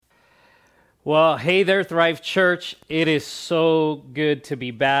Well, hey there, Thrive Church. It is so good to be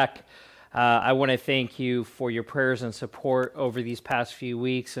back. I want to thank you for your prayers and support over these past few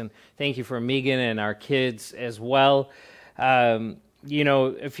weeks, and thank you for Megan and our kids as well. A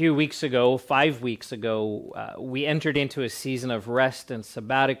few weeks ago, 5 weeks ago, we entered into a season of rest and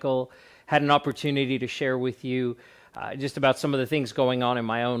sabbatical, had an opportunity to share with you just about some of the things going on in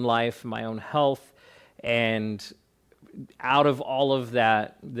my own life, my own health, and out of all of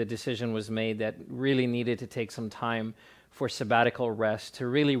that, the decision was made that really needed to take some time for sabbatical rest, to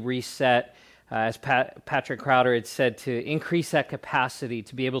really reset, as Patrick Crowder had said, to increase that capacity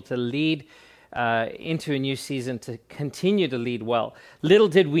to be able to lead into a new season, to continue to lead well. Little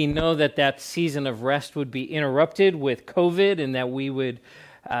did we know that that season of rest would be interrupted with COVID and that we would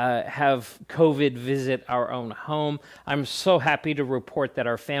have COVID visit our own home. I'm so happy to report that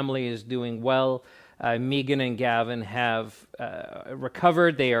our family is doing well. Megan and Gavin have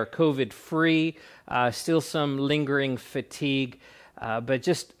recovered. They are COVID-free, still some lingering fatigue, but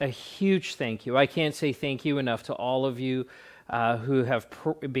just a huge thank you. I can't say thank you enough to all of you who have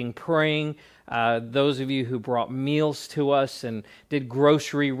been praying, those of you who brought meals to us and did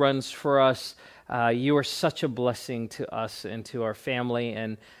grocery runs for us. You are such a blessing to us and to our family,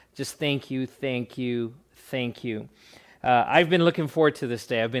 and just thank you, thank you, thank you. I've been looking forward to this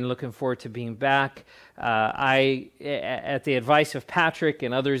day. I've been looking forward to being back. At the advice of Patrick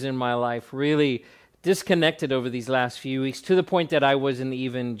and others in my life, really disconnected over these last few weeks to the point that I wasn't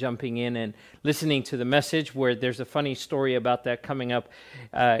even jumping in and listening to the message, where there's a funny story about that coming up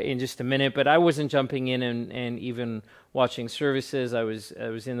in just a minute. But I wasn't jumping in and even watching services. I was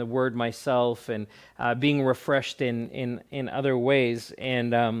in the Word myself and being refreshed in other ways.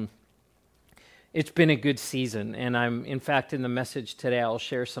 And it's been a good season, and in fact, in the message today, I'll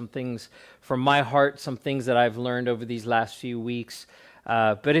share some things from my heart, some things that I've learned over these last few weeks.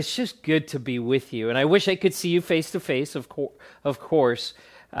 But it's just good to be with you, and I wish I could see you face to face, of course.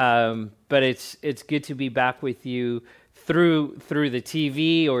 But it's good to be back with you through the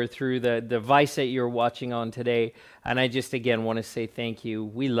TV or through the device that you're watching on today. And I just again want to say thank you.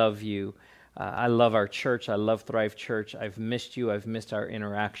 We love you. I love our church. I love Thrive Church. I've missed you. I've missed our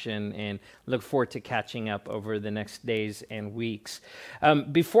interaction, and look forward to catching up over the next days and weeks.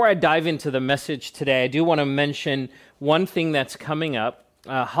 Before I dive into the message today, I do want to mention one thing that's coming up.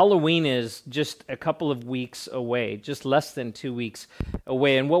 Halloween is just a couple of weeks away, just less than 2 weeks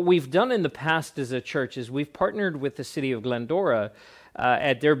away. And what we've done in the past as a church is we've partnered with the city of Glendora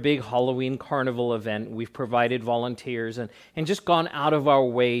at their big Halloween carnival event. We've provided volunteers and just gone out of our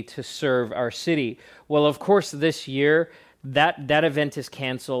way to serve our city. Well, of course, this year, that event is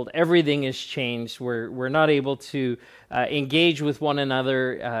canceled. Everything is changed. We're not able to engage with one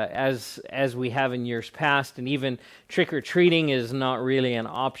another as we have in years past, and even trick-or-treating is not really an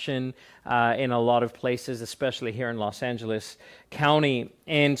option in a lot of places, especially here in Los Angeles County.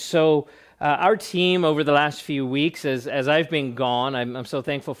 And so our team over the last few weeks, as I've been gone, I'm so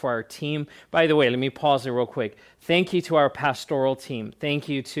thankful for our team. By the way, let me pause there real quick. Thank you to our pastoral team. Thank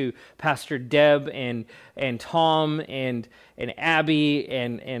you to Pastor Deb and Tom and Abby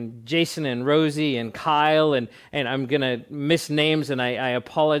and Jason and Rosie and Kyle, and I'm going to miss names, and I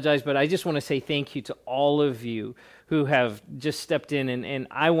apologize, but I just want to say thank you to all of you who have just stepped in, and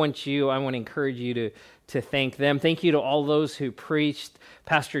I want to encourage you to thank them. Thank you to all those who preached,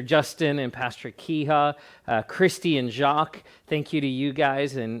 Pastor Justin and Pastor Kiha, Christy and Jacques. Thank you to you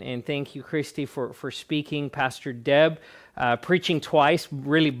guys, and thank you, Christy, for speaking. Pastor Deb, preaching twice,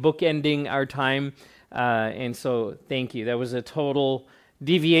 really bookending our time, and so thank you. That was a total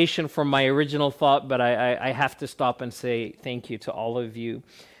deviation from my original thought, but I have to stop and say thank you to all of you.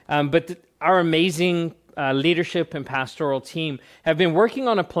 Our amazing leadership and pastoral team have been working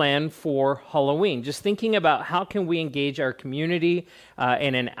on a plan for Halloween, just thinking about how can we engage our community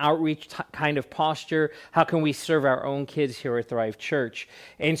in an outreach kind of posture. How can we serve our own kids here at Thrive Church?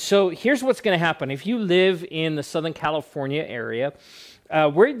 And so here's what's going to happen. If you live in the Southern California area,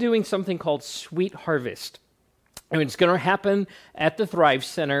 we're doing something called Sweet Harvest. And it's going to happen at the Thrive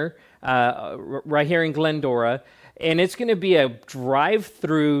Center right here in Glendora. And it's going to be a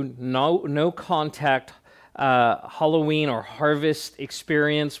drive-through, no contact Halloween or harvest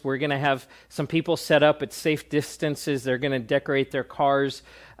experience. We're going to have some people set up at safe distances. They're going to decorate their cars,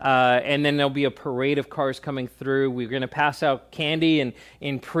 and then there'll be a parade of cars coming through. We're going to pass out candy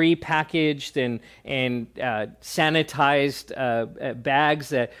in pre-packaged and sanitized bags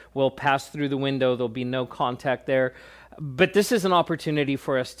that will pass through the window. There'll be no contact there. But this is an opportunity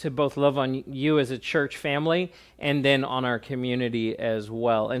for us to both love on you as a church family and then on our community as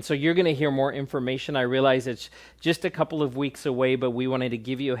well. And so you're going to hear more information. I realize it's just a couple of weeks away, but we wanted to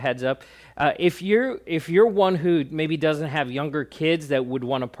give you a heads up. If you're one who maybe doesn't have younger kids that would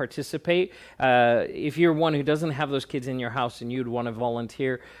want to participate, if you're one who doesn't have those kids in your house and you'd want to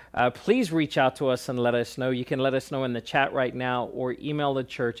volunteer, please reach out to us and let us know. You can let us know in the chat right now or email the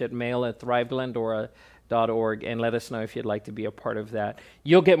church at mail@thriveglendora.org and let us know if you'd like to be a part of that.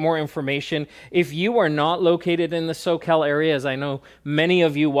 You'll get more information. If you are not located in the SoCal area, as I know many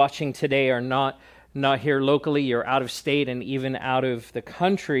of you watching today are not here locally, you're out of state and even out of the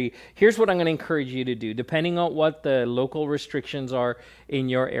country, here's what I'm going to encourage you to do. Depending on what the local restrictions are in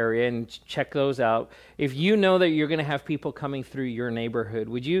your area, and check those out. If you know that you're going to have people coming through your neighborhood,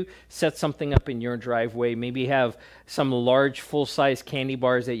 would you set something up in your driveway? Maybe have some large full-size candy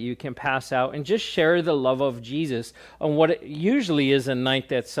bars that you can pass out and just share the love of Jesus on what it usually is a night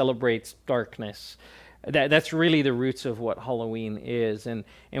that celebrates darkness. That's really the roots of what Halloween is. And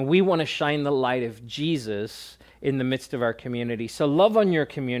we want to shine the light of Jesus in the midst of our community. So love on your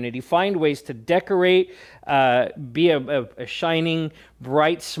community. Find ways to decorate, be a shining,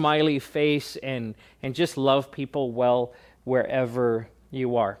 bright, smiley face, and just love people well wherever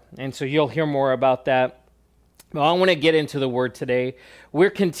you are. And so you'll hear more about that. Well, I want to get into the Word today. We're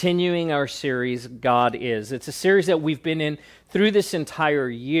continuing our series, God Is. It's a series that we've been in through this entire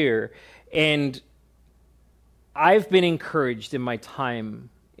year. And I've been encouraged in my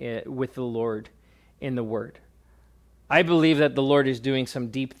time with the Lord in the Word. I believe that the Lord is doing some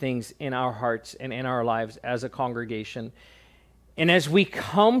deep things in our hearts and in our lives as a congregation. And as we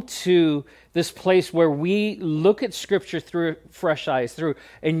come to this place where we look at Scripture through fresh eyes, through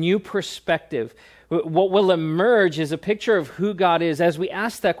a new perspective, what will emerge is a picture of who God is. As we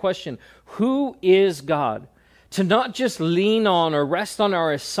ask that question, who is God? To not just lean on or rest on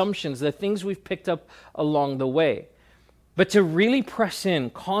our assumptions, the things we've picked up along the way, but to really press in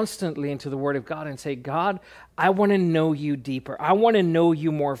constantly into the Word of God and say, God, I want to know you deeper. I want to know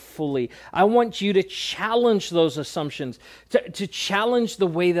you more fully. I want you to challenge those assumptions, to challenge the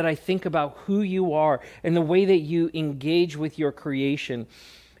way that I think about who you are and the way that you engage with your creation.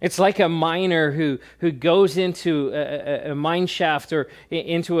 It's like a miner who goes into a mine shaft or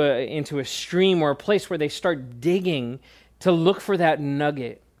into a stream or a place where they start digging to look for that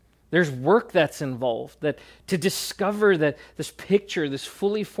nugget. There's work that's involved, that to discover that this picture, this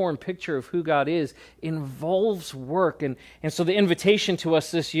fully formed picture of who God is, involves work. And so the invitation to us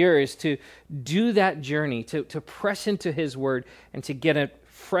this year is to do that journey, to press into His Word and to get a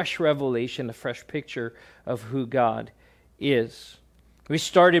fresh revelation, a fresh picture of who God is. We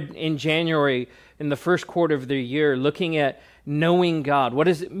started in January, in the first quarter of the year, looking at knowing God. What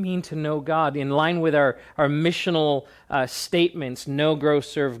does it mean to know God? In line with our missional statements, know, grow,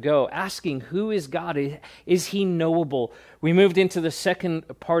 serve, go. Asking, who is God? Is He knowable? We moved into the second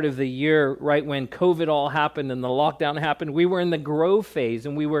part of the year, right when COVID all happened and the lockdown happened. We were in the grow phase,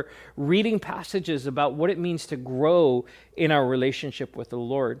 and we were reading passages about what it means to grow in our relationship with the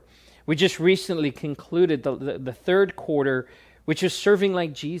Lord. We just recently concluded the third quarter, which is serving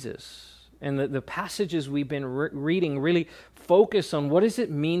like Jesus. And the passages we've been reading really focus on what does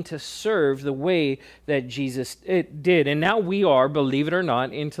it mean to serve the way that Jesus did. And now we are, believe it or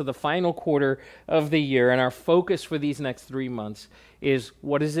not, into the final quarter of the year. And our focus for these next 3 months is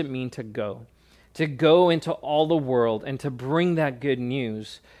what does it mean to go? To go into all the world and to bring that good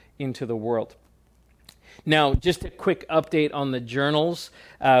news into the world. Now, just a quick update on the journals.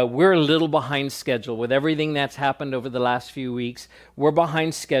 We're a little behind schedule with everything that's happened over the last few weeks. We're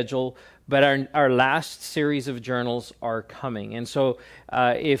behind schedule, but our last series of journals are coming. And so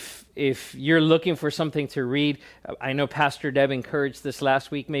if you're looking for something to read, I know Pastor Deb encouraged this last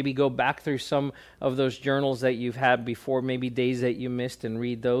week, maybe go back through some of those journals that you've had before, maybe days that you missed, and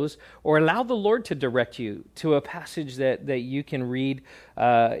read those. Or allow the Lord to direct you to a passage that you can read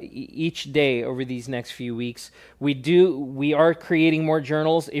each day over these next few weeks. We are creating more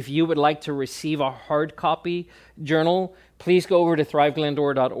journals. If you would like to receive a hard copy journal, please go over to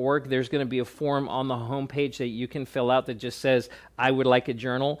thriveglendora.org. There's going to be a form on the homepage that you can fill out that just says, I would like a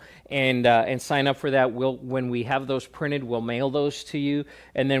journal, and sign up for that. When we have those printed, we'll mail those to you,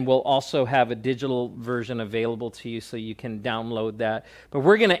 and then we'll also have a digital version available to you so you can download that. But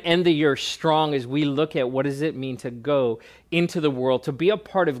we're going to end the year strong as we look at what does it mean to go into the world, to be a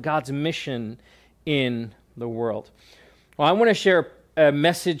part of God's mission in the world. Well, I want to share a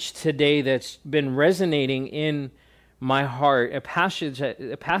message today that's been resonating in my heart, a passage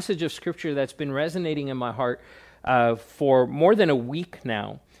of Scripture that's been resonating in my heart for more than a week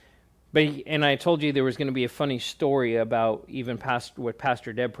now. And I told you there was going to be a funny story about even what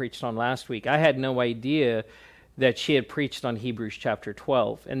Pastor Deb preached on last week. I had no idea that she had preached on Hebrews chapter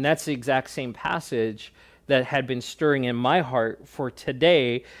 12. And that's the exact same passage that had been stirring in my heart for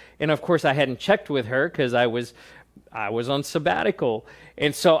today. And of course, I hadn't checked with her because I was on sabbatical.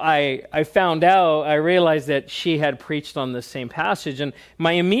 And so I found out, I realized that she had preached on the same passage. And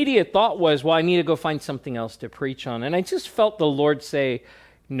my immediate thought was, well, I need to go find something else to preach on. And I just felt the Lord say,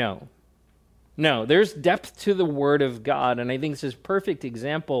 no, there's depth to the Word of God. And I think this is a perfect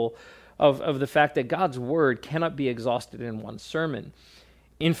example of the fact that God's Word cannot be exhausted in one sermon.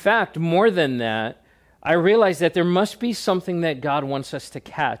 In fact, more than that, I realized that there must be something that God wants us to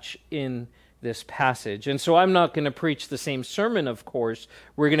catch in this passage. And so I'm not going to preach the same sermon, of course.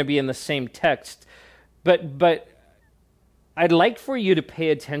 We're going to be in the same text. But I'd like for you to pay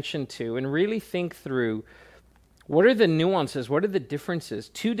attention to and really think through, what are the nuances? What are the differences?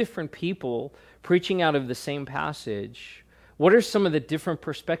 Two different people preaching out of the same passage. What are some of the different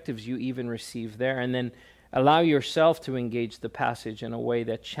perspectives you even receive there? And then allow yourself to engage the passage in a way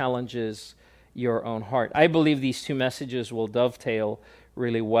that challenges your own heart. I believe these two messages will dovetail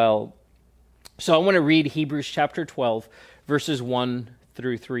really well. So I want to read Hebrews chapter 12, verses 1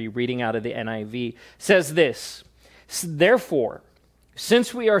 through 3, reading out of the NIV. It says this, "Therefore,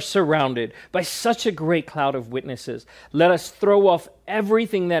 since we are surrounded by such a great cloud of witnesses, let us throw off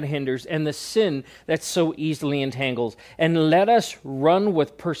everything that hinders and the sin that so easily entangles, and let us run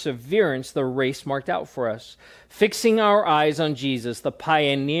with perseverance the race marked out for us, fixing our eyes on Jesus, the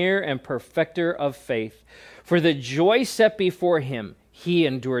pioneer and perfecter of faith. For the joy set before him, he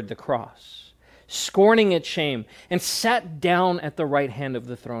endured the cross, scorning its shame, and sat down at the right hand of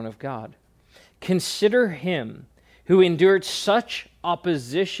the throne of God. Consider him who endured such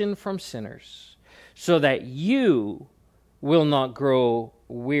opposition from sinners, so that you will not grow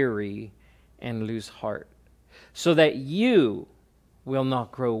weary and lose heart." So that you will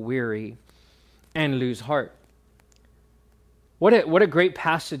not grow weary and lose heart. What a great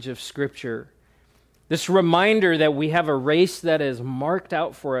passage of Scripture. This reminder that we have a race that is marked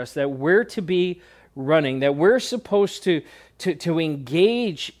out for us, that we're to be running, that we're supposed to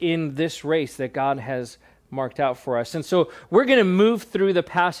engage in this race that God has marked out for us. And so we're going to move through the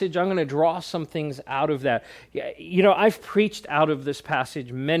passage. I'm going to draw some things out of that. You know, I've preached out of this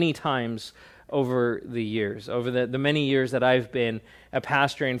passage many times over the years, over the many years that I've been a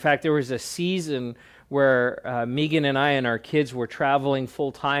pastor. In fact, there was a season where Megan and I and our kids were traveling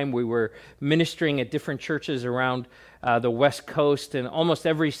full time. We were ministering at different churches around the West Coast, and almost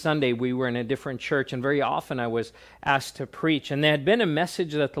every Sunday we were in a different church, and very often I was asked to preach. And there had been a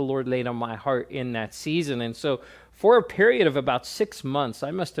message that the Lord laid on my heart in that season. And so for a period of about 6 months,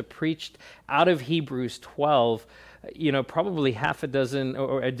 I must have preached out of Hebrews 12, probably half a dozen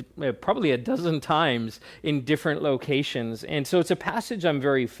or probably a dozen times in different locations. And so it's a passage I'm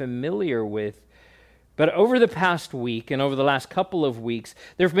very familiar with. But over the past week and over the last couple of weeks,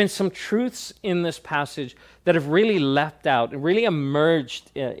 there have been some truths in this passage that have really leapt out and really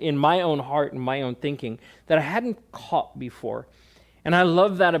emerged in my own heart and my own thinking that I hadn't caught before. And I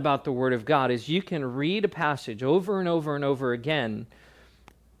love that about the Word of God, is you can read a passage over and over and over again,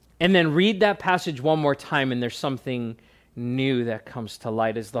 and then read that passage one more time, and there's something new that comes to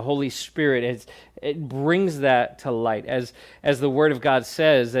light as the Holy Spirit it brings that to light, as the Word of God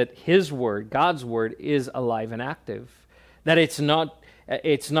says that His Word, God's Word, is alive and active, that it's not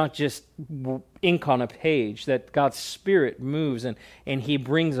just ink on a page, that God's Spirit moves and He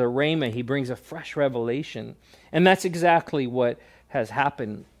brings a rhema, He brings a fresh revelation. And that's exactly what has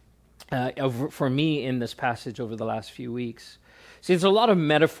happened for me in this passage over the last few weeks. See, there's a lot of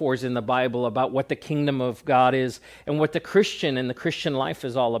metaphors in the Bible about what the kingdom of God is and what the Christian and the Christian life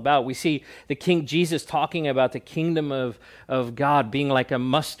is all about. We see the King Jesus talking about the kingdom of God being like a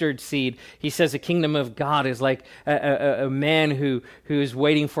mustard seed. He says the kingdom of God is like a man who is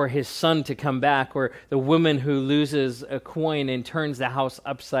waiting for his son to come back, or the woman who loses a coin and turns the house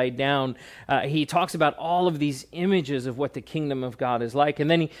upside down. He talks about all of these images of what the kingdom of God is like. And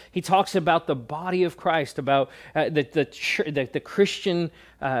then he talks about the body of Christ, about the Christian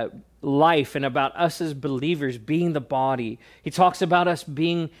life, and about us as believers being the body. He talks about us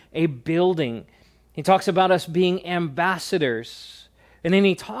being a building. He talks about us being ambassadors. And then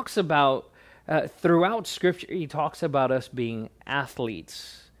he talks about, throughout Scripture, he talks about us being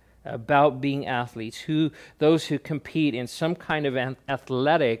athletes, those who compete in some kind of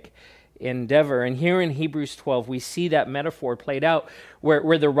athletic endeavor. And here in Hebrews 12, we see that metaphor played out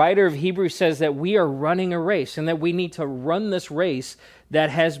where the writer of Hebrews says that we are running a race and that we need to run this race that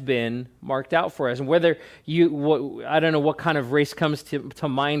has been marked out for us. And whether I don't know what kind of race comes to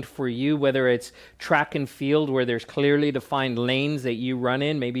mind for you, whether it's track and field where there's clearly defined lanes that you run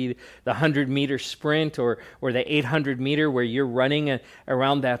in, maybe the 100-meter sprint or the 800-meter where you're running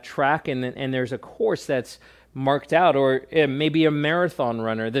around that track and there's a course that's marked out, or maybe a marathon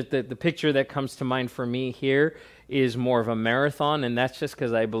runner. The picture that comes to mind for me here is more of a marathon, and that's just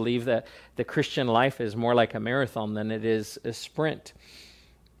because I believe that the Christian life is more like a marathon than it is a sprint.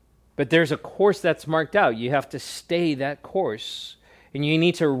 But there's a course that's marked out. You have to stay that course, and you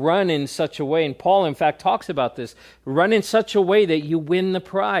need to run in such a way, and Paul in fact talks about this, run in such a way that you win the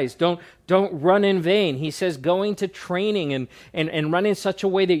prize. Don't run in vain. He says going to training and run in such a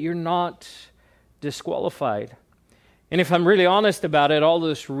way that you're not disqualified. And if I'm really honest about it, all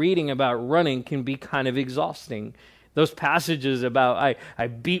this reading about running can be kind of exhausting. Those passages about I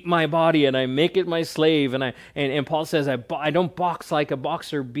beat my body and I make it my slave, and Paul says I don't box like a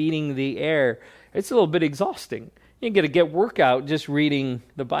boxer beating the air. It's a little bit exhausting. You got to get workout just reading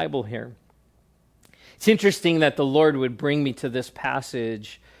the Bible here. It's interesting that the Lord would bring me to this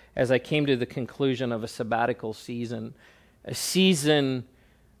passage as I came to the conclusion of a sabbatical season, a season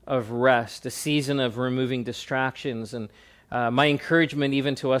of rest, a season of removing distractions. And my encouragement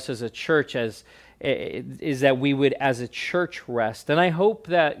even to us as a church is that we would as a church rest. And I hope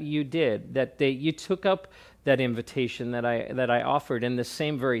that you did, that you took up that invitation that I offered in the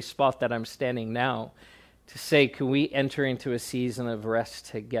same very spot that I'm standing now, to say, can we enter into a season of rest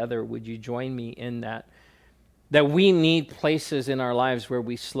together? Would you join me in that? That we need places in our lives where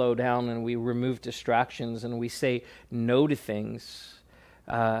we slow down and we remove distractions and we say no to things.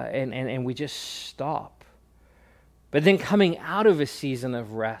 And we just stop. But then coming out of a season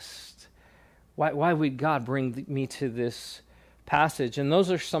of rest, why would God bring me to this passage? And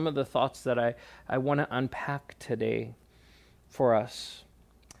those are some of the thoughts that I want to unpack today for us.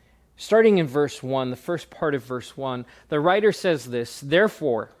 Starting in verse 1, the first part of verse 1, the writer says this,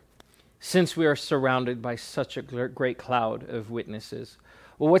 "Therefore, since we are surrounded by such a great cloud of witnesses."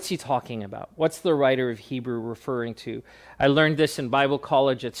 Well, what's he talking about? What's the writer of Hebrew referring to? I learned this in Bible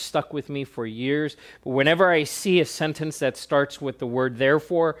college. It's stuck with me for years. But whenever I see a sentence that starts with the word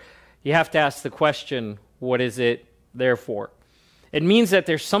therefore, you have to ask the question, what is it there for? It means that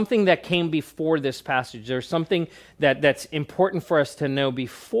there's something that came before this passage. There's something that's important for us to know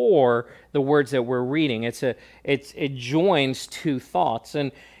before the words that we're reading. It joins two thoughts.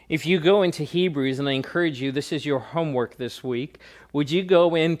 And if you go into Hebrews, and I encourage you, this is your homework this week, would you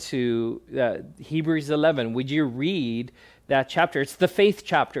go into Hebrews 11? Would you read that chapter? It's the faith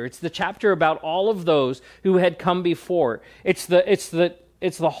chapter. It's the chapter about all of those who had come before. It's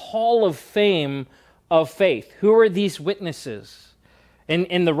the hall of fame of faith. Who are these witnesses?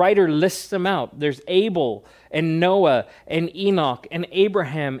 And the writer lists them out. There's Abel and Noah and Enoch and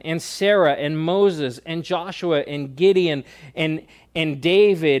Abraham and Sarah and Moses and Joshua and Gideon and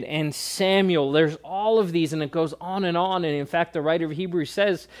David and Samuel. There's all of these, and it goes on. And in fact, the writer of Hebrews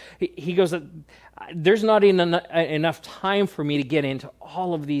says, he goes, there's not enough time for me to get into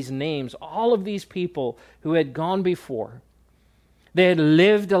all of these names, all of these people who had gone before. They had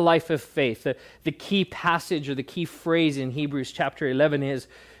lived a life of faith. The key passage or the key phrase in Hebrews chapter 11 is,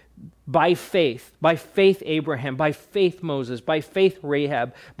 by faith Abraham, by faith Moses, by faith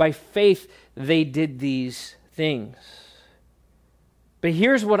Rahab, by faith they did these things. But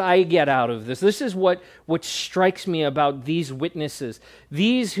here's what I get out of this. This is what strikes me about these witnesses,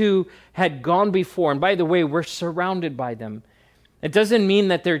 these who had gone before. And by the way, we're surrounded by them. It doesn't mean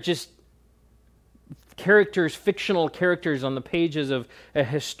that they're just fictional characters on the pages of a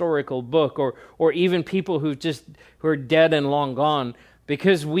historical book, or even people who are dead and long gone,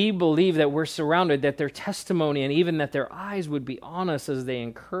 because we believe that we're surrounded, that their testimony and even that their eyes would be on us as they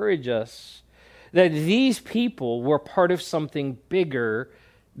encourage us, that these people were part of something bigger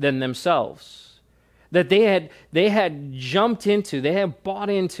than themselves, that they had jumped into, they had bought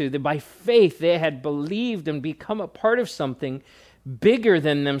into, that by faith they had believed and become a part of something bigger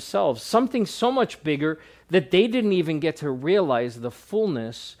than themselves, something so much bigger that they didn't even get to realize the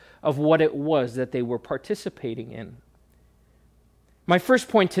fullness of what it was that they were participating in. My first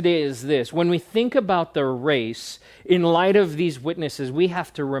point today is this. When we think about the race, in light of these witnesses, we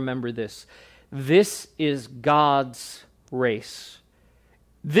have to remember this. This is God's race.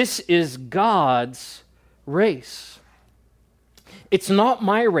 This is God's race. It's not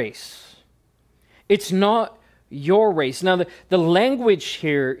my race. It's not your race. Now, the language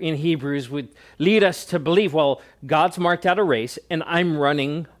here in Hebrews would lead us to believe, well, God's marked out a race and I'm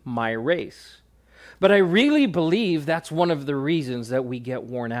running my race. But I really believe that's one of the reasons that we get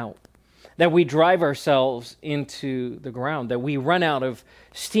worn out, that we drive ourselves into the ground, that we run out of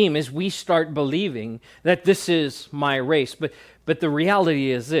steam as we start believing that this is my race. But the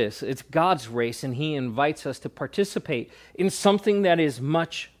reality is this: it's God's race, and he invites us to participate in something that is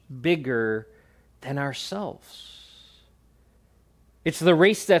much bigger than ourselves. It's the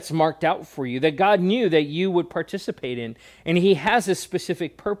race that's marked out for you, that God knew that you would participate in. And he has a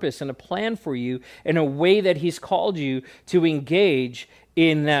specific purpose and a plan for you in a way that he's called you to engage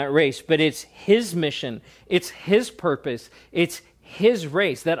in that race. But it's his mission, it's his purpose, it's his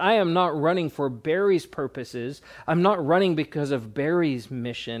race, that I am not running for Barry's purposes. I'm not running because of Barry's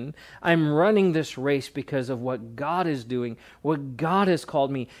mission. I'm running this race because of what God is doing, what God has called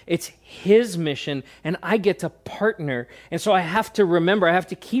me. It's his mission, and I get to partner. And so I have to remember, I have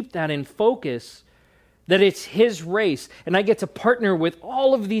to keep that in focus, that it's his race, and I get to partner with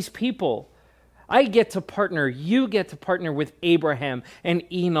all of these people. I get to partner, you get to partner with Abraham and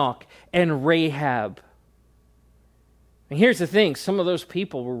Enoch and Rahab. And here's the thing, some of those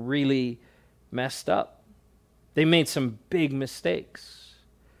people were really messed up. They made some big mistakes.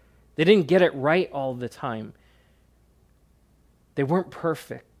 They didn't get it right all the time. They weren't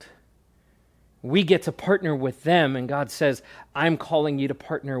perfect. We get to partner with them, and God says, I'm calling you to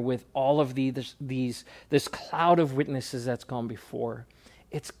partner with all of this cloud of witnesses that's gone before.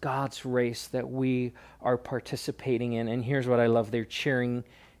 It's God's race that we are participating in. And here's what I love, they're cheering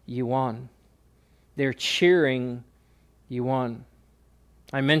you on. They're cheering you on.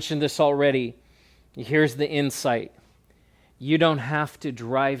 I mentioned this already. Here's the insight. You don't have to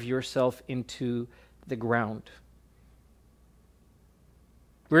drive yourself into the ground.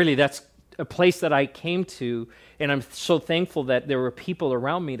 Really, that's a place that I came to, and I'm so thankful that there were people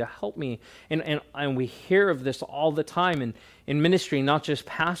around me to help me. And we hear of this all the time in ministry, not just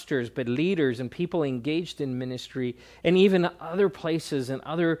pastors, but leaders and people engaged in ministry, and even other places and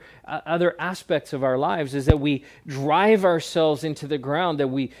other aspects of our lives, is that we drive ourselves into the ground, that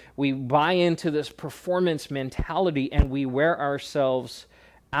we buy into this performance mentality, and we wear ourselves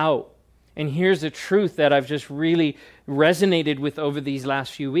out. And here's the truth that I've just really resonated with over these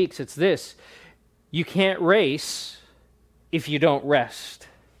last few weeks. It's this: you can't race if you don't rest.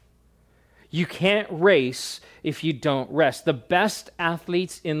 You can't race if you don't rest. The best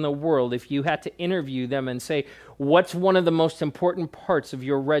athletes in the world, if you had to interview them and say, what's one of the most important parts of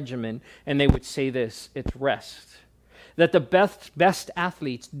your regimen? And they would say this: it's rest. That the best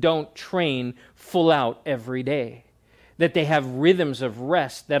athletes don't train full out every day. That they have rhythms of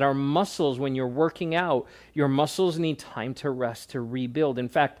rest, that our muscles, when you're working out, your muscles need time to rest, to rebuild. In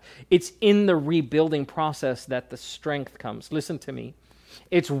fact, it's in the rebuilding process that the strength comes. Listen to me.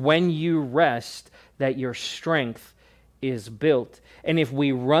 It's when you rest that your strength is built. And if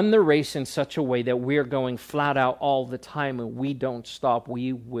we run the race in such a way that we're going flat out all the time and we don't stop,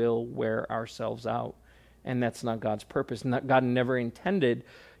 we will wear ourselves out. And that's not God's purpose. God never intended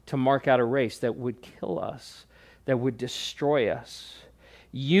to mark out a race that would kill us, that would destroy us.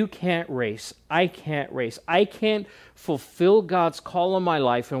 You can't race. I can't race. I can't fulfill God's call on my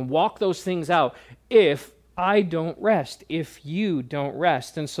life and walk those things out if I don't rest, if you don't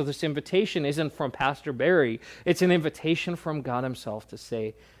rest. And so this invitation isn't from Pastor Barry. It's an invitation from God himself to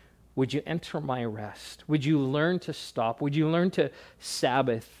say, would you enter my rest? Would you learn to stop? Would you learn to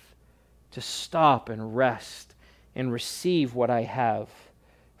Sabbath, to stop and rest and receive what I have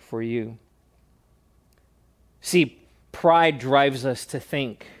for you? See, pride drives us to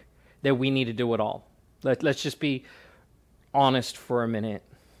think that we need to do it all. Let's just be honest for a minute.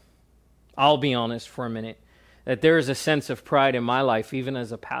 I'll be honest for a minute. That there is a sense of pride in my life, even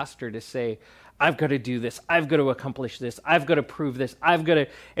as a pastor, to say, I've got to do this, I've got to accomplish this, I've got to prove this,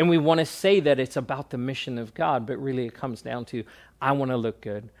 and we want to say that it's about the mission of God, but really it comes down to, I want to look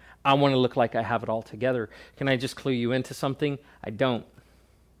good. I want to look like I have it all together. Can I just clue you into something? I don't.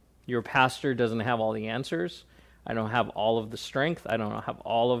 Your pastor doesn't have all the answers. I don't have all of the strength. I don't have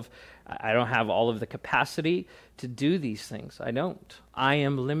all of the capacity to do these things. I don't. I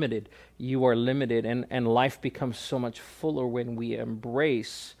am limited. You are limited. And life becomes so much fuller when we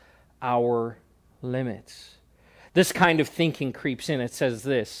embrace our limits. This kind of thinking creeps in. It says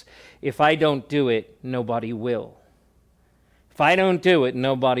this: if I don't do it, nobody will. If I don't do it,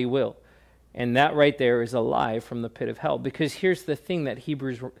 nobody will. And that right there is a lie from the pit of hell. Because here's the thing that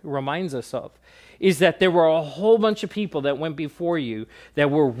Hebrews reminds us of, is that there were a whole bunch of people that went before you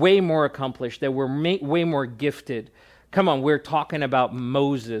that were way more accomplished, that were way more gifted. Come on, we're talking about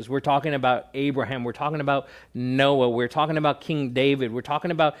Moses. We're talking about Abraham. We're talking about Noah. We're talking about King David. We're talking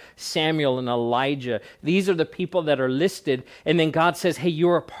about Samuel and Elijah. These are the people that are listed. And then God says, hey,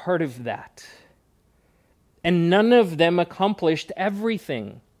 you're a part of that. And none of them accomplished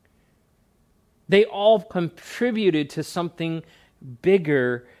everything. They all contributed to something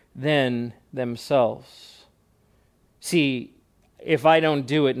bigger than themselves. See, if I don't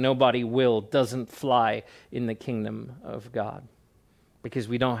do it, nobody will doesn't fly in the kingdom of God. Because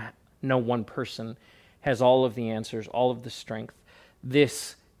we don't know one person has all of the answers, all of the strength.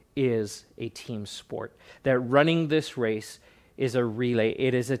 This is a team sport. That running this race is a relay.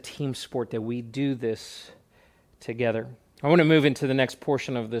 It is a team sport that we do this together. I want to move into the next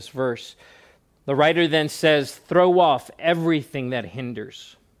portion of this verse. The writer then says, throw off everything that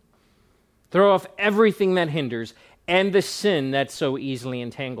hinders. Throw off everything that hinders and the sin that so easily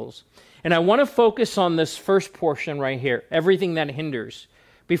entangles. And I want to focus on this first portion right here, everything that hinders,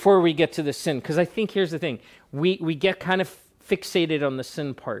 before we get to the sin. Because I think here's the thing. We get kind of fixated on the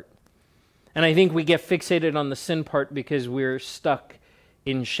sin part. And I think we get fixated on the sin part because we're stuck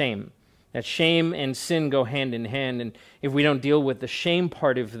in shame. That shame and sin go hand in hand. And if we don't deal with the shame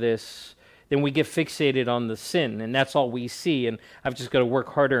part of this, then we get fixated on the sin, and that's all we see. And I've just got to work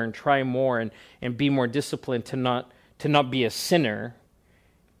harder and try more and be more disciplined to not be a sinner.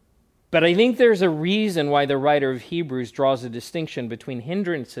 But I think there's a reason why the writer of Hebrews draws a distinction between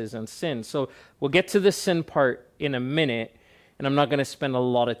hindrances and sin. So we'll get to the sin part in a minute, and I'm not going to spend a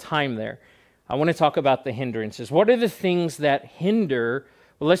lot of time there. I want to talk about the hindrances. What are the things that hinder?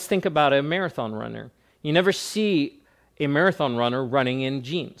 Well, let's think about a marathon runner. You never see a marathon runner running in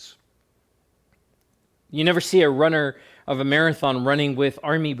jeans. You never see a runner of a marathon running with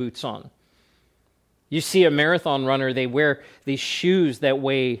army boots on. You see a marathon runner, they wear these shoes that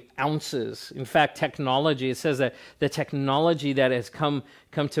weigh ounces. In fact, technology, it says that the technology that has come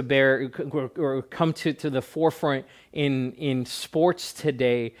to bear or come to the forefront in sports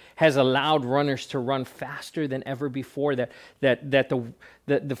today has allowed runners to run faster than ever before. That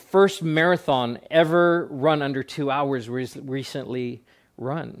the first marathon ever run under 2 hours was recently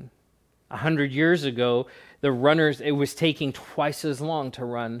run. 100 years ago, the runners, it was taking twice as long to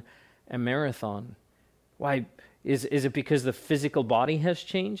run a marathon. Why? Is it because the physical body has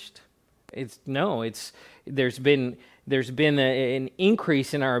changed? There's been an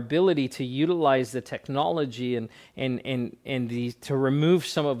increase in our ability to utilize the technology and to remove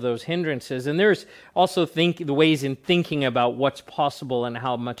some of those hindrances. And there's also the ways in thinking about what's possible and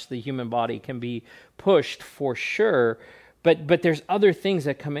how much the human body can be pushed for sure. But there's other things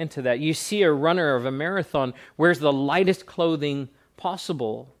that come into that. You see a runner of a marathon wears the lightest clothing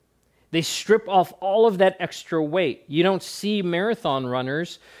possible. They strip off all of that extra weight. You don't see marathon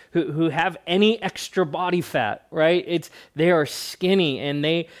runners who have any extra body fat, right? They are skinny and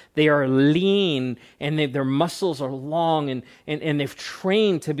they are lean and their muscles are long and they've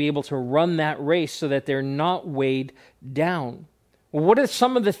trained to be able to run that race so that they're not weighed down. Well, what are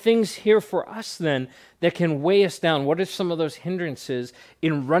some of the things here for us then that can weigh us down? What are some of those hindrances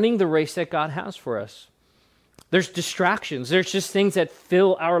in running the race that God has for us? There's distractions. There's just things that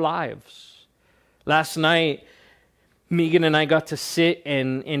fill our lives. Last night, Megan and I got to sit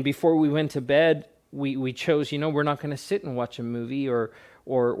and before we went to bed, we chose, we're not going to sit and watch a movie or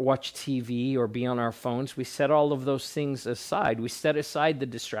watch TV or be on our phones. We set all of those things aside. We set aside the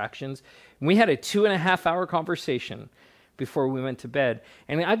distractions. And we had a 2.5-hour conversation before we went to bed.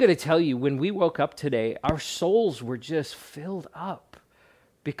 And I got to tell you, when we woke up today, our souls were just filled up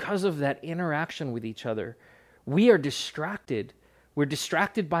because of that interaction with each other. We are distracted. We're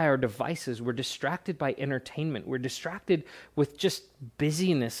distracted by our devices. We're distracted by entertainment. We're distracted with just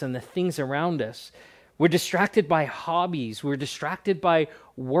busyness and the things around us. We're distracted by hobbies. We're distracted by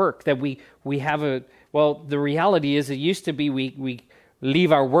work that we have the reality is it used to be we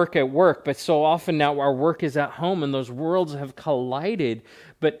leave our work at work, but so often now our work is at home and those worlds have collided.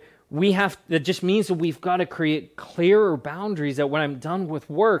 But that just means that we've got to create clearer boundaries that when I'm done with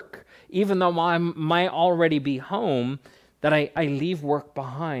work, even though I might already be home, that I leave work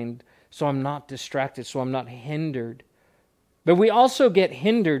behind so I'm not distracted, so I'm not hindered. But we also get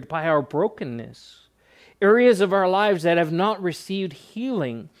hindered by our brokenness. Areas of our lives that have not received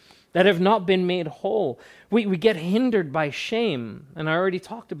healing, that have not been made whole. We get hindered by shame, and I already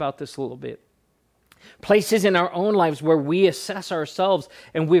talked about this a little bit. Places in our own lives where we assess ourselves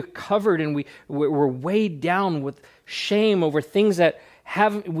and we're covered and we're weighed down with shame over things that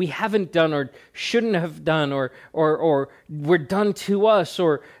we haven't done or shouldn't have done or were done to us,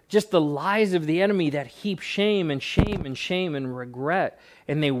 or just the lies of the enemy that heap shame and shame and shame and regret,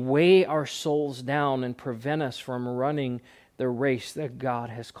 and they weigh our souls down and prevent us from running the race that God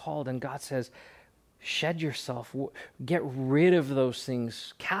has called. And God says, shed yourself, get rid of those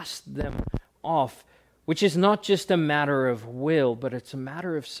things, cast them off, which is not just a matter of will, but it's a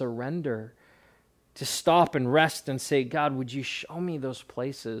matter of surrender. To stop and rest and say, God, would you show me those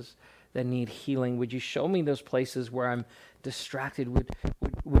places that need healing? Would you show me those places where I'm distracted?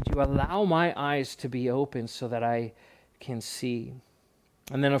 Would you allow my eyes to be open so that I can see?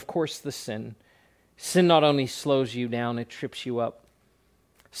 And then, of course, the sin. Sin not only slows you down, it trips you up.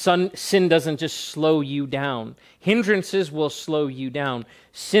 Sin doesn't just slow you down. Hindrances will slow you down.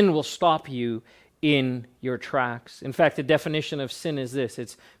 Sin will stop you in your tracks. In fact, the definition of sin is this: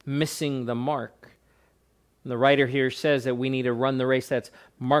 it's missing the mark. The writer here says that we need to run the race that's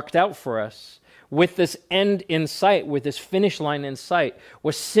marked out for us, with this end in sight, with this finish line in sight,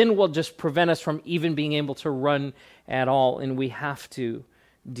 where sin will just prevent us from even being able to run at all. And we have to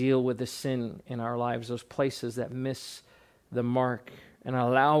deal with the sin in our lives, those places that miss the mark, and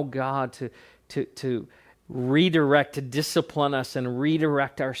allow God to redirect, to discipline us and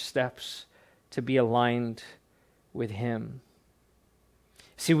redirect our steps to be aligned with Him.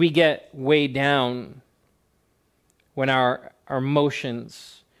 See, we get weighed down when our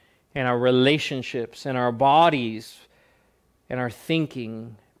emotions and our relationships and our bodies and our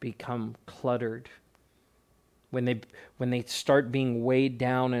thinking become cluttered, when they start being weighed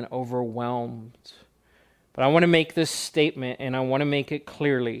down and overwhelmed. But I want to make this statement, and I want to make it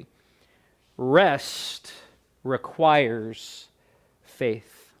clearly. Rest requires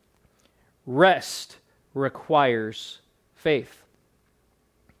faith. Rest requires faith.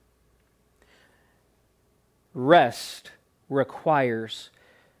 Rest requires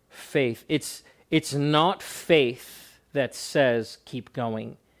faith. It's not faith that says keep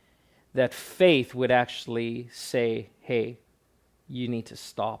going. That faith would actually say, hey, you need to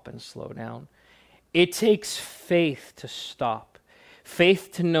stop and slow down. It takes faith to stop.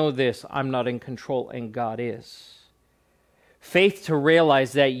 Faith to know this: I'm not in control and God is. Faith to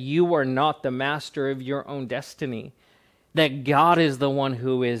realize that you are not the master of your own destiny, that God is the one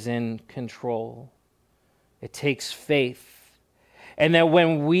who is in control. It takes faith. And that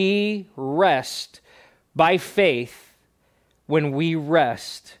when we rest by faith, when we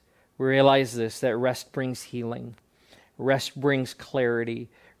rest, we realize this, that rest brings healing. Rest brings clarity.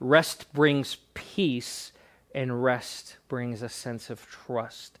 Rest brings peace. And rest brings a sense of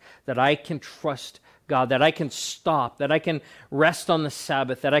trust. That I can trust God, that I can stop, that I can rest on the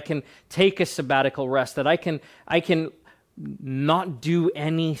Sabbath, that I can take a sabbatical rest, that I can not do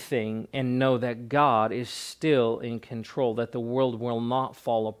anything and know that God is still in control, that the world will not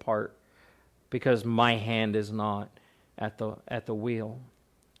fall apart because my hand is not at the wheel.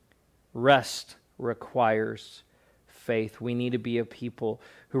 Rest requires faith. We need to be a people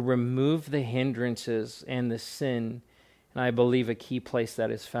who remove the hindrances and the sin. And I believe a key place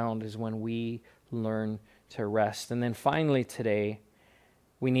that is found is when we learn to rest. And then finally today,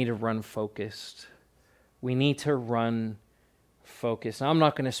 we need to run focused. We need to run focused. Now, I'm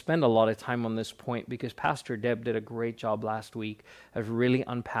not going to spend a lot of time on this point because Pastor Deb did a great job last week of really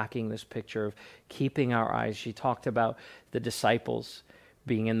unpacking this picture of keeping our eyes. She talked about the disciples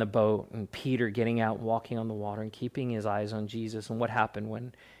being in the boat and Peter getting out and walking on the water and keeping his eyes on Jesus, and what happened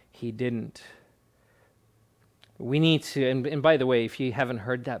when he didn't. We need to, and by the way, if you haven't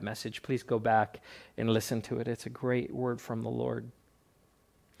heard that message, please go back and listen to it. It's a great word from the Lord.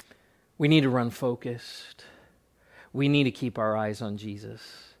 We need to run focused. We need to keep our eyes on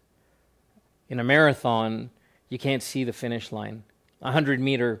Jesus. In a marathon, you can't see the finish line.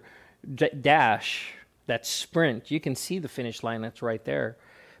 100-meter dash, that sprint, you can see the finish line, that's right there.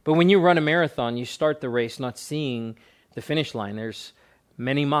 But when you run a marathon, you start the race not seeing the finish line. There's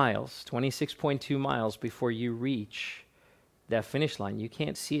many miles, 26.2 miles before you reach that finish line. You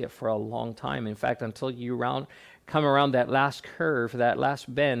can't see it for a long time. In fact, until you come around that last curve, that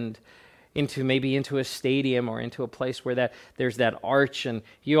last bend, into a stadium or into a place where there's that arch, and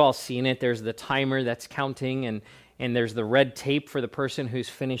you all seen it. There's the timer that's counting, and there's the red tape for the person who's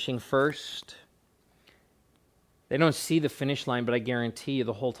finishing first. They don't see the finish line, but I guarantee you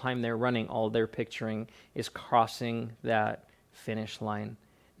the whole time they're running, all they're picturing is crossing that finish line,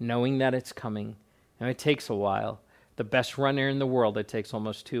 knowing that it's coming. And it takes a while. The best runner in the world, it takes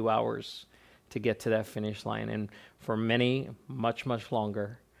almost 2 hours to get to that finish line, and for many, much, much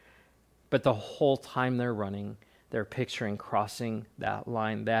longer. But the whole time they're running, they're picturing crossing that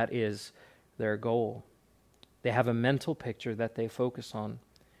line. That is their goal. They have a mental picture that they focus on.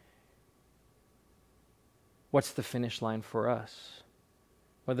 What's the finish line for us?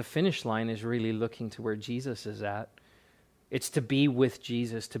 Well, the finish line is really looking to where Jesus is at. It's to be with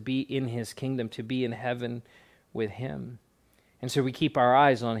Jesus, to be in his kingdom, to be in heaven with him. And so we keep our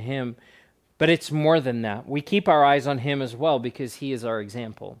eyes on him. But it's more than that. We keep our eyes on him as well because he is our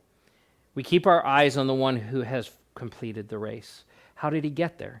example. We keep our eyes on the one who has completed the race. How did he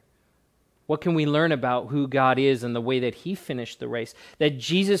get there? What can we learn about who God is and the way that he finished the race? That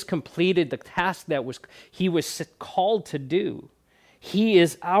Jesus completed the task that he was called to do. He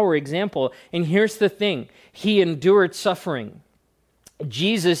is our example. And here's the thing. He endured suffering.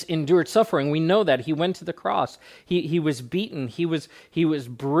 Jesus endured suffering. We know that. He went to the cross. He was beaten. He was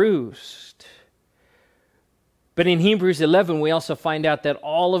bruised. But in Hebrews 11, we also find out that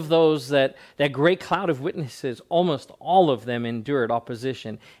all of those, that great cloud of witnesses, almost all of them endured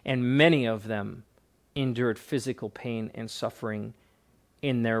opposition, and many of them endured physical pain and suffering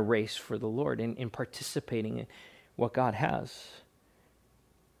in their race for the Lord, in participating in what God has.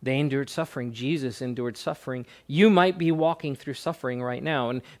 They endured suffering. Jesus endured suffering. You might be walking through suffering right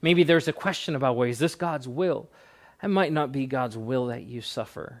now, and maybe there's a question about, well, is this God's will? It might not be God's will that you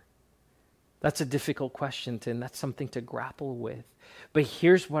suffer. That's a difficult question, and that's something to grapple with. But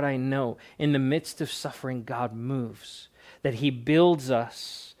here's what I know. In the midst of suffering, God moves, that he builds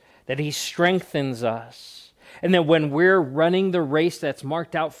us, that he strengthens us, and that when we're running the race that's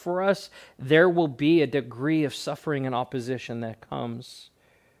marked out for us, there will be a degree of suffering and opposition that comes.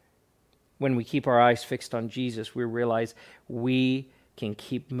 When we keep our eyes fixed on Jesus, we realize we can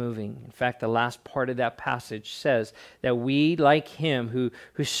keep moving. In fact, the last part of that passage says that we, like him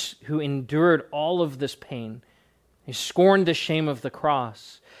who endured all of this pain, he scorned the shame of the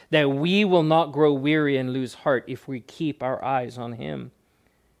cross, that we will not grow weary and lose heart if we keep our eyes on him.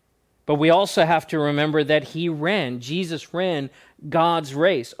 But we also have to remember that Jesus ran God's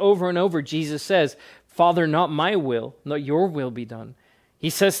race. Over and over, Jesus says, Father, not my will, not your will be done. He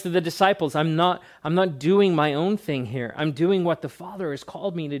says to the disciples, I'm not doing my own thing here. I'm doing what the Father has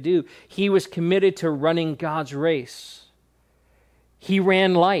called me to do. He was committed to running God's race. He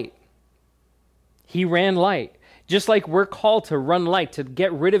ran light. He ran light. Just like we're called to run light, to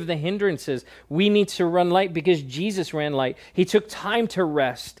get rid of the hindrances, we need to run light because Jesus ran light. He took time to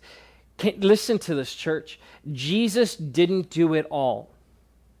rest. Listen to this, church. Jesus didn't do it all.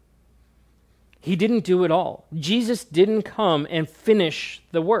 He didn't do it all. Jesus didn't come and finish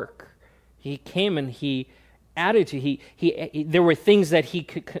the work. He came and he added to, there were things that he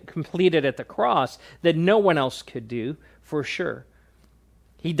completed at the cross that no one else could do, for sure.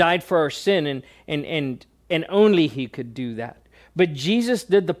 He died for our sin and only he could do that. But Jesus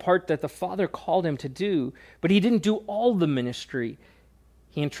did the part that the Father called him to do, but he didn't do all the ministry.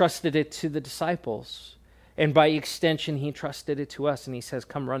 He entrusted it to the disciples. And by extension, he entrusted it to us. And he says,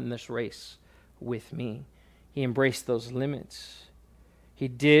 come run this race with me. He embraced those limits. He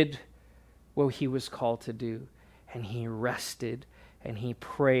did what he was called to do, and he rested, and he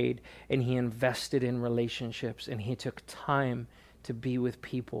prayed, and he invested in relationships, and he took time to be with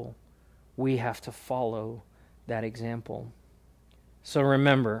people. We have to follow that example. So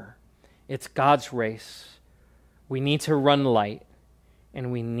remember, it's God's race. We need to run light,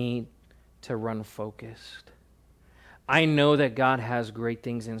 and we need to run focused. I know that God has great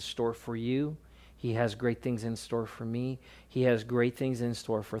things in store for you. He has great things in store for me. He has great things in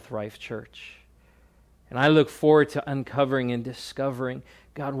store for Thrive Church. And I look forward to uncovering and discovering,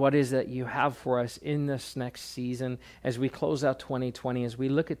 God, what is that you have for us in this next season as we close out 2020, as we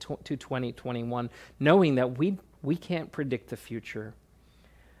look at to 2021, knowing that we can't predict the future,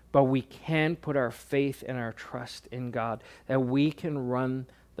 but we can put our faith and our trust in God, that we can run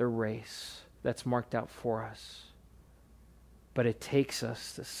the race that's marked out for us. But it takes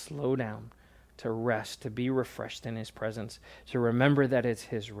us to slow down, to rest, to be refreshed in his presence, to remember that it's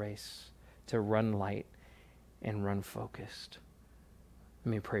his race, to run light and run focused.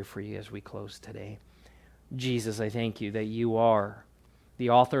 Let me pray for you as we close today. Jesus, I thank you that you are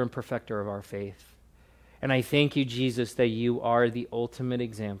the author and perfecter of our faith. And I thank you, Jesus, that you are the ultimate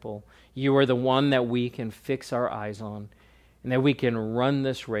example. You are the one that we can fix our eyes on, and that we can run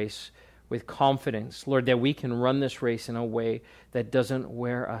this race with confidence, Lord, that we can run this race in a way that doesn't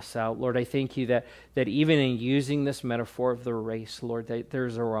wear us out. Lord, I thank you that even in using this metaphor of the race, Lord, that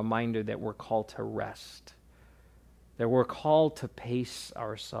there's a reminder that we're called to rest, that we're called to pace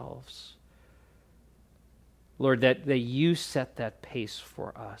ourselves. Lord, that you set that pace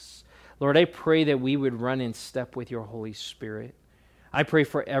for us. Lord, I pray that we would run in step with your Holy Spirit. I pray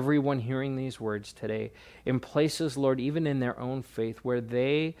for everyone hearing these words today in places, Lord, even in their own faith, where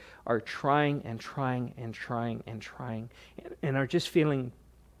they are trying and trying and trying and trying and are just feeling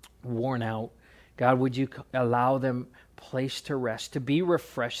worn out. God, would you allow them place to rest, to be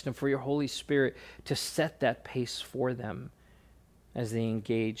refreshed, and for your Holy Spirit to set that pace for them as they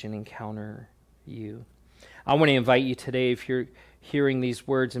engage and encounter you. I want to invite you today, if you're hearing these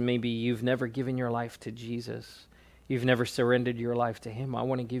words and maybe you've never given your life to Jesus, you've never surrendered your life to him, I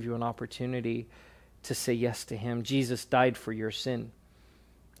want to give you an opportunity to say yes to him. Jesus died for your sin.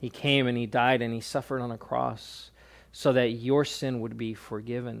 He came and he died and he suffered on a cross so that your sin would be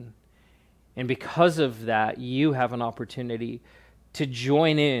forgiven. And because of that, you have an opportunity to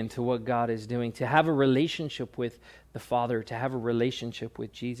join in to what God is doing, to have a relationship with the Father, to have a relationship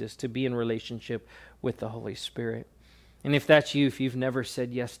with Jesus, to be in relationship with the Holy Spirit. And if that's you, if you've never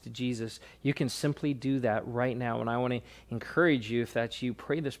said yes to Jesus, you can simply do that right now. And I want to encourage you, if that's you,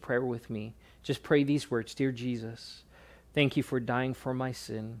 pray this prayer with me. Just pray these words. Dear Jesus, thank you for dying for my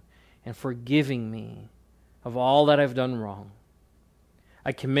sin and forgiving me of all that I've done wrong.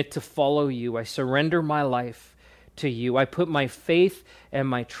 I commit to follow you. I surrender my life to you. I put my faith and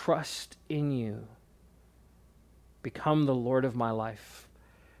my trust in you. Become the Lord of my life.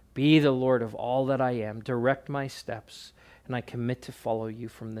 Be the Lord of all that I am. Direct my steps, and I commit to follow you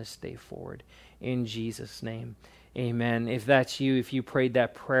from this day forward. In Jesus' name, amen. If that's you, if you prayed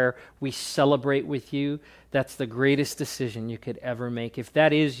that prayer, we celebrate with you. That's the greatest decision you could ever make. If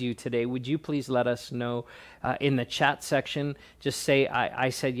that is you today, would you please let us know in the chat section? Just say, I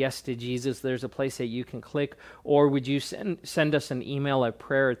said yes to Jesus. There's a place that you can click. Or would you send us an email at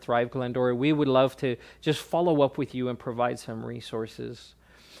prayer@Thrive Glendora? We would love to just follow up with you and provide some resources.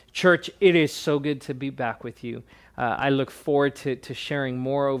 Church, it is so good to be back with you. I look forward to sharing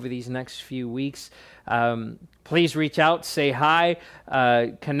more over these next few weeks. Please reach out, say hi,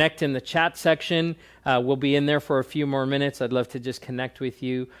 connect in the chat section. We'll be in there for a few more minutes. I'd love to just connect with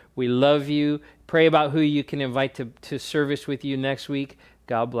you. We love you. Pray about who you can invite to service with you next week.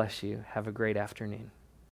 God bless you. Have a great afternoon.